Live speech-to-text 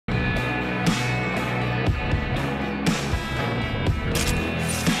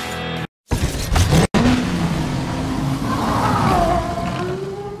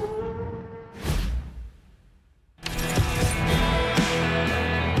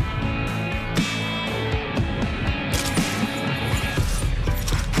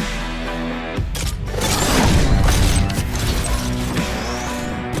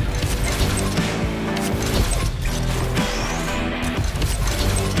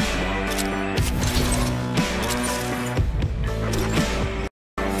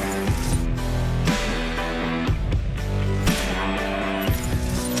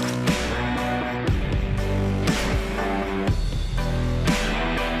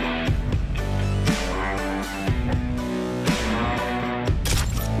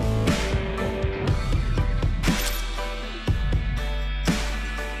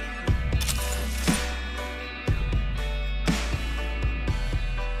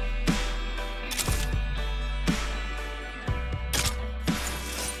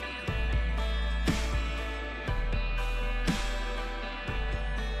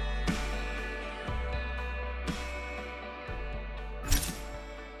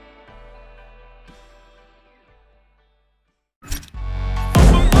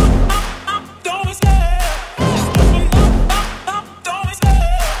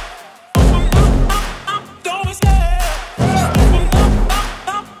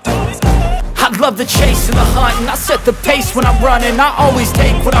love the chase and the hunt, and I set the pace when I'm running. I always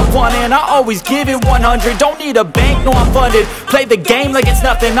take what I want and I always give it 100. Don't need a bank, no I'm funded. Play the game like it's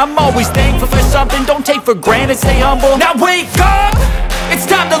nothing. I'm always thankful for something. Don't take for granted, stay humble. Now wake up! It's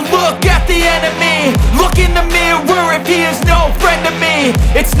time to look at the enemy. Look in the mirror if he is no friend to me.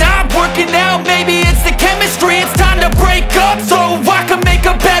 It's not working out, maybe it's the chemistry. It's time to break up so I can make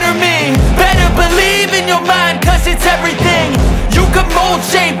a better me. Better believe in your mind, cause it's everything. You can mold,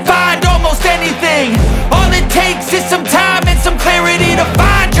 shape, find almost anything. All it takes is some time and some clarity to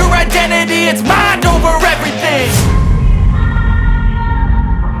find your identity. It's mind over everything.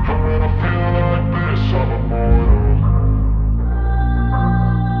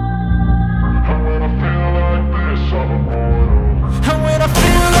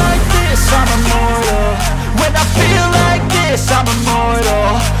 I'm immortal. When I feel like this, I'm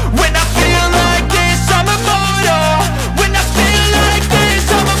immortal. When I feel like this, I'm immortal. When I feel like this,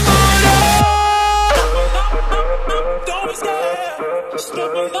 I'm immortal. Don't be scared.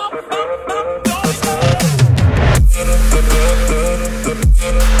 Step it up, don't be scared.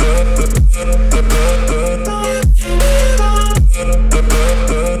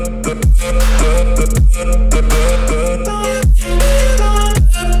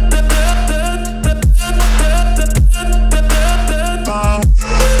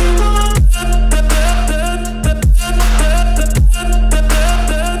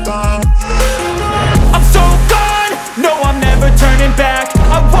 Back.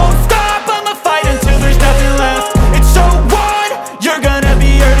 I won't stop, I'ma fight until there's nothing left. It's so on, you're gonna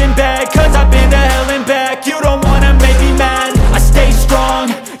be hurting bad, cause I've been to hell and back. You don't wanna make me mad, I stay strong,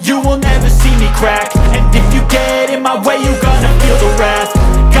 you will never see me crack. And if you get in my way, you're gonna feel the wrath.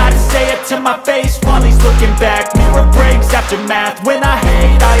 Gotta say it to my face while he's looking back. Mirror breaks after math, when I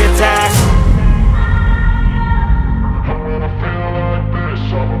hate I attack.